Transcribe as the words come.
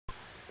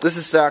This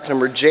is stock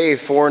number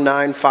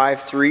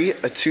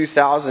J4953, a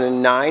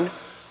 2009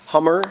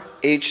 Hummer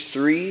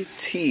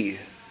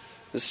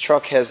H3T. This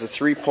truck has a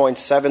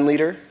 3.7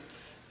 liter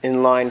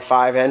inline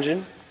 5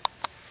 engine.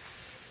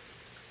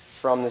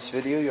 From this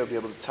video you'll be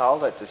able to tell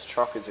that this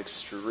truck is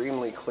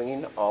extremely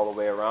clean all the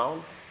way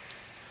around.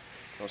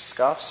 No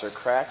scuffs or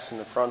cracks in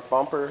the front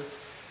bumper.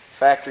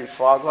 Factory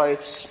fog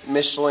lights,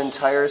 Michelin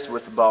tires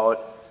with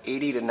about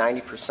 80 to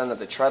 90% of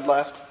the tread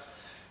left.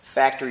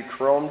 Factory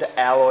chromed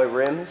alloy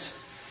rims.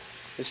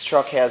 This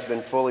truck has been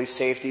fully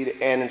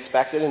safetied and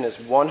inspected and is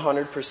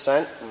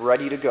 100%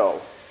 ready to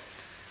go.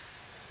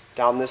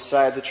 Down this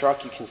side of the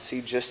truck you can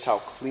see just how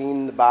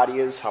clean the body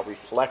is, how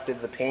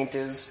reflective the paint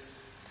is.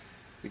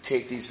 We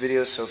take these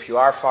videos so if you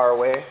are far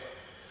away,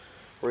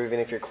 or even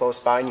if you're close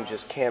by and you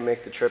just can't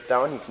make the trip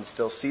down, you can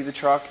still see the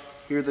truck,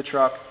 hear the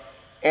truck,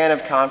 and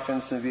have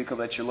confidence in the vehicle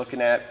that you're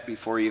looking at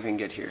before you even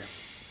get here.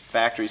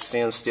 Factory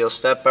stainless steel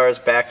step bars,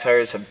 back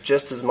tires have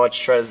just as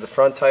much tread as the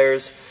front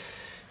tires,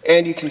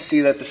 and you can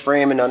see that the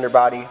frame and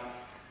underbody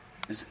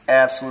is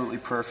absolutely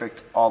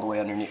perfect all the way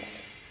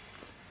underneath.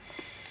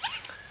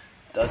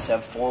 It does have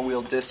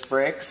 4-wheel disc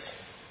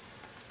brakes.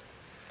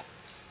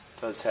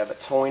 It does have a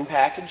towing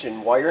package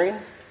and wiring.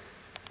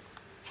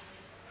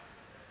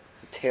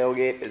 The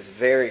tailgate is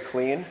very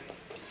clean.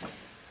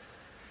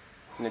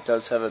 And it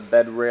does have a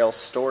bed rail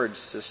storage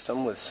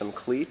system with some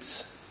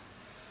cleats.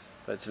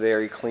 But it's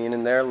very clean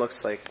in there.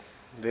 Looks like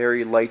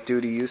very light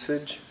duty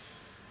usage.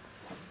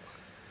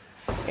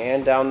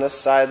 And down this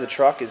side of the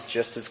truck is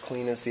just as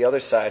clean as the other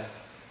side.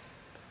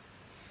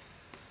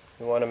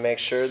 You want to make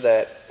sure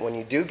that when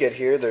you do get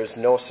here there's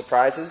no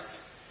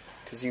surprises,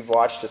 because you've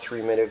watched a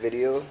 3-minute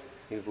video,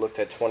 you've looked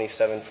at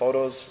 27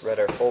 photos, read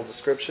our full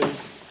description,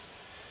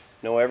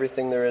 know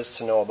everything there is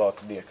to know about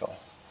the vehicle.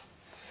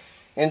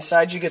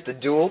 Inside you get the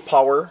dual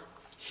power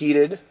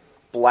heated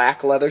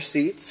black leather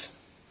seats,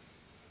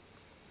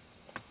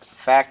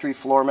 factory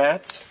floor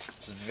mats.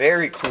 It's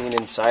very clean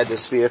inside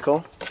this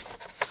vehicle.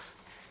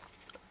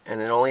 And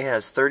it only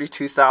has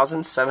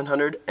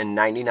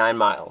 32,799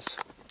 miles.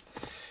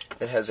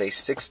 It has a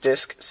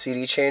 6-disc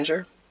CD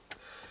changer,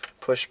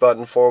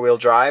 push-button 4-wheel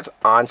drive,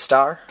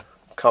 OnStar,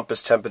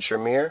 compass temperature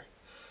mirror,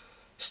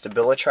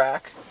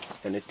 StabiliTrak,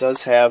 and it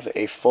does have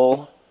a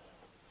full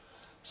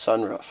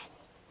sunroof.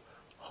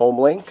 Home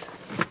link,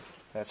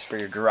 that's for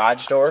your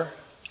garage door.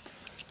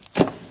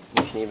 You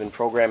can even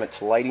program it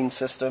to lighting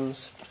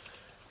systems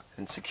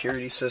and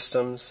security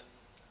systems.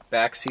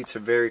 Back seats are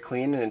very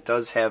clean, and it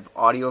does have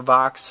audio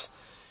box,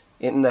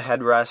 in the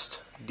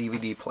headrest,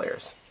 DVD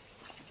players.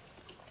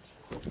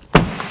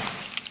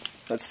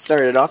 Let's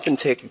start it up and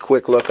take a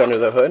quick look under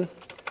the hood.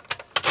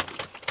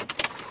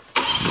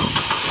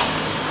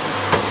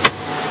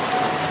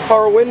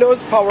 Power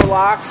windows, power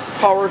locks,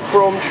 power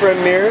chrome trim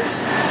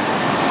mirrors.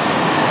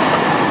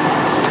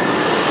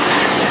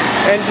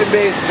 Engine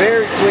bay is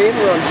very clean,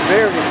 runs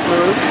very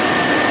smooth.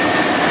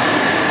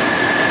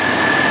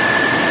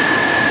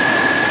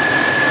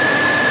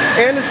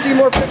 And to see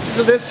more pictures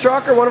of this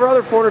truck or one of our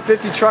other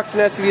 450 trucks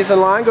and SUVs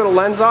online, go to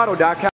lensauto.com.